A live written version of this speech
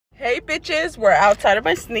Hey bitches, we're outside of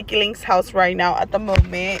my Sneaky Link's house right now at the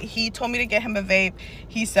moment. He told me to get him a vape.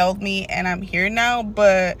 He sold me and I'm here now.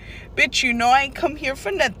 But bitch, you know I ain't come here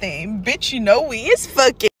for nothing. Bitch, you know we is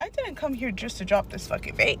fucking. I didn't come here just to drop this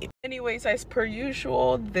fucking vape. Anyways, as per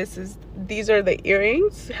usual, these are the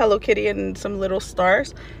earrings, Hello Kitty and some little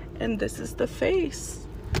stars. And this is the face.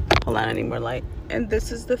 Hold on, I need more light. And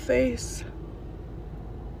this is the face.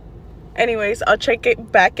 Anyways, I'll check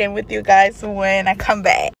it back in with you guys when I come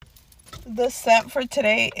back. The scent for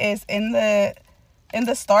today is in the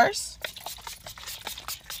stars.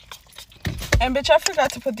 And bitch, I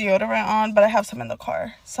forgot to put deodorant on, but I have some in the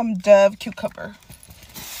car. Some Dove cucumber.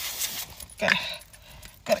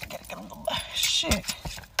 Gotta get on the shit.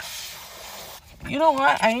 You know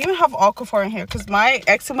what? I even have Aquaphor in here because my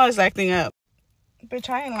eczema is acting up. Bitch,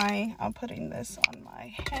 I ain't lying. I'm putting this on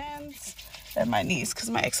my hands and my knees because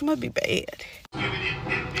my eczema be bad.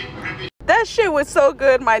 That shit was so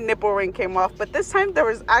good, my nipple ring came off. But this time there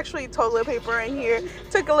was actually toilet paper in here.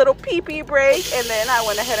 Took a little pee-pee break and then I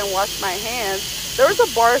went ahead and washed my hands. There was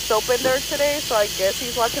a bar of soap in there today, so I guess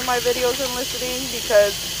he's watching my videos and listening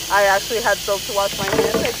because I actually had soap to wash my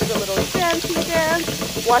hands. I did a little dancey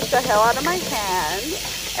dance, washed the hell out of my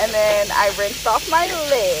hands, and then I rinsed off my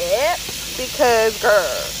lips because,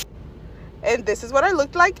 girl. And this is what I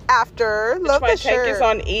looked like after. Love the shirt. My tank is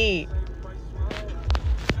on E,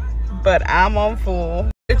 but I'm on full.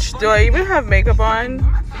 Bitch, do I even have makeup on?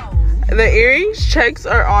 The earrings checks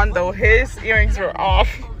are on though. His earrings were off.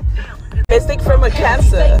 Mystic from a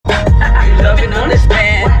cancer. You loving on this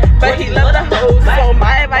man, but he loved the hoes. So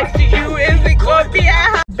my advice to you is it could be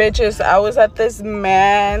a bitches, I was at this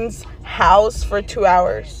man's house for 2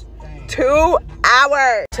 hours. 2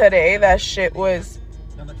 hours! Today, that shit was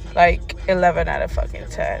like 11 out of fucking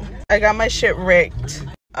 10. I got my shit rigged.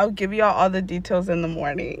 I'll give y'all all the details in the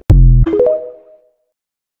morning.